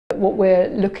what we're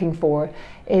looking for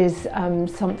is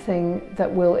something that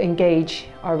will engage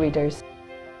our readers.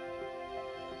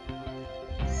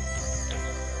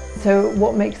 So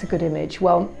what makes a good image?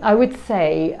 Well, I would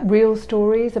say real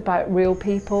stories about real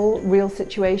people, real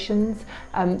situations,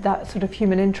 that sort of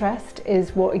human interest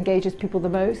is what engages people the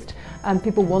most.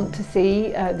 People want to see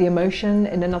the emotion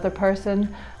in another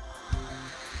person.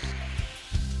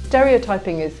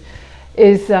 Stereotyping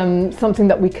is something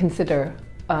that we consider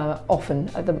often,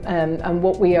 and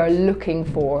what we are looking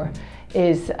for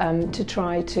is to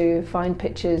try to find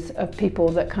pictures of people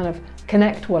that kind of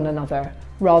connect one another,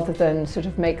 rather than sort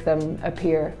of make them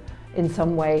appear in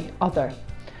some way other.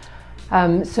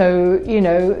 So, you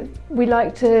know, we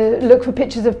like to look for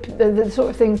pictures of the sort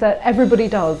of things that everybody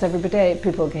does every day.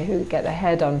 People who get their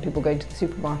hair done, people going to the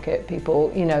supermarket,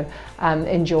 people, you know,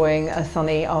 enjoying a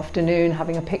sunny afternoon,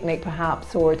 having a picnic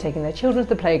perhaps, or taking their children to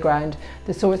the playground,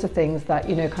 the sorts of things that,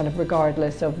 you know, kind of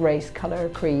regardless of race, colour,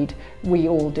 creed, we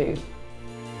all do.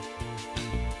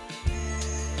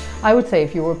 I would say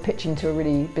if you were pitching to a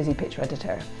really busy picture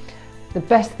editor, the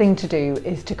best thing to do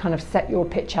is to kind of set your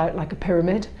pitch out like a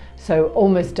pyramid. So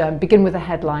almost begin with a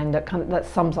headline that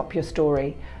sums up your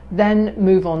story, then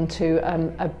move on to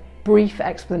a brief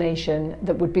explanation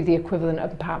that would be the equivalent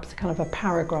of perhaps kind of a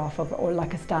paragraph or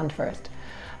like a stand first.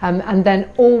 And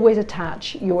then always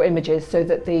attach your images so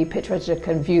that the picture editor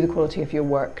can view the quality of your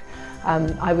work.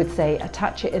 I would say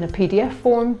attach it in a PDF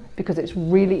form because it's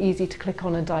really easy to click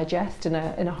on and digest in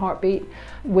a heartbeat,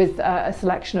 with a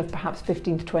selection of perhaps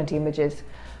 15 to 20 images.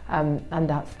 And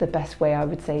that's the best way, I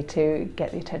would say, to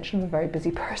get the attention of a very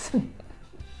busy person.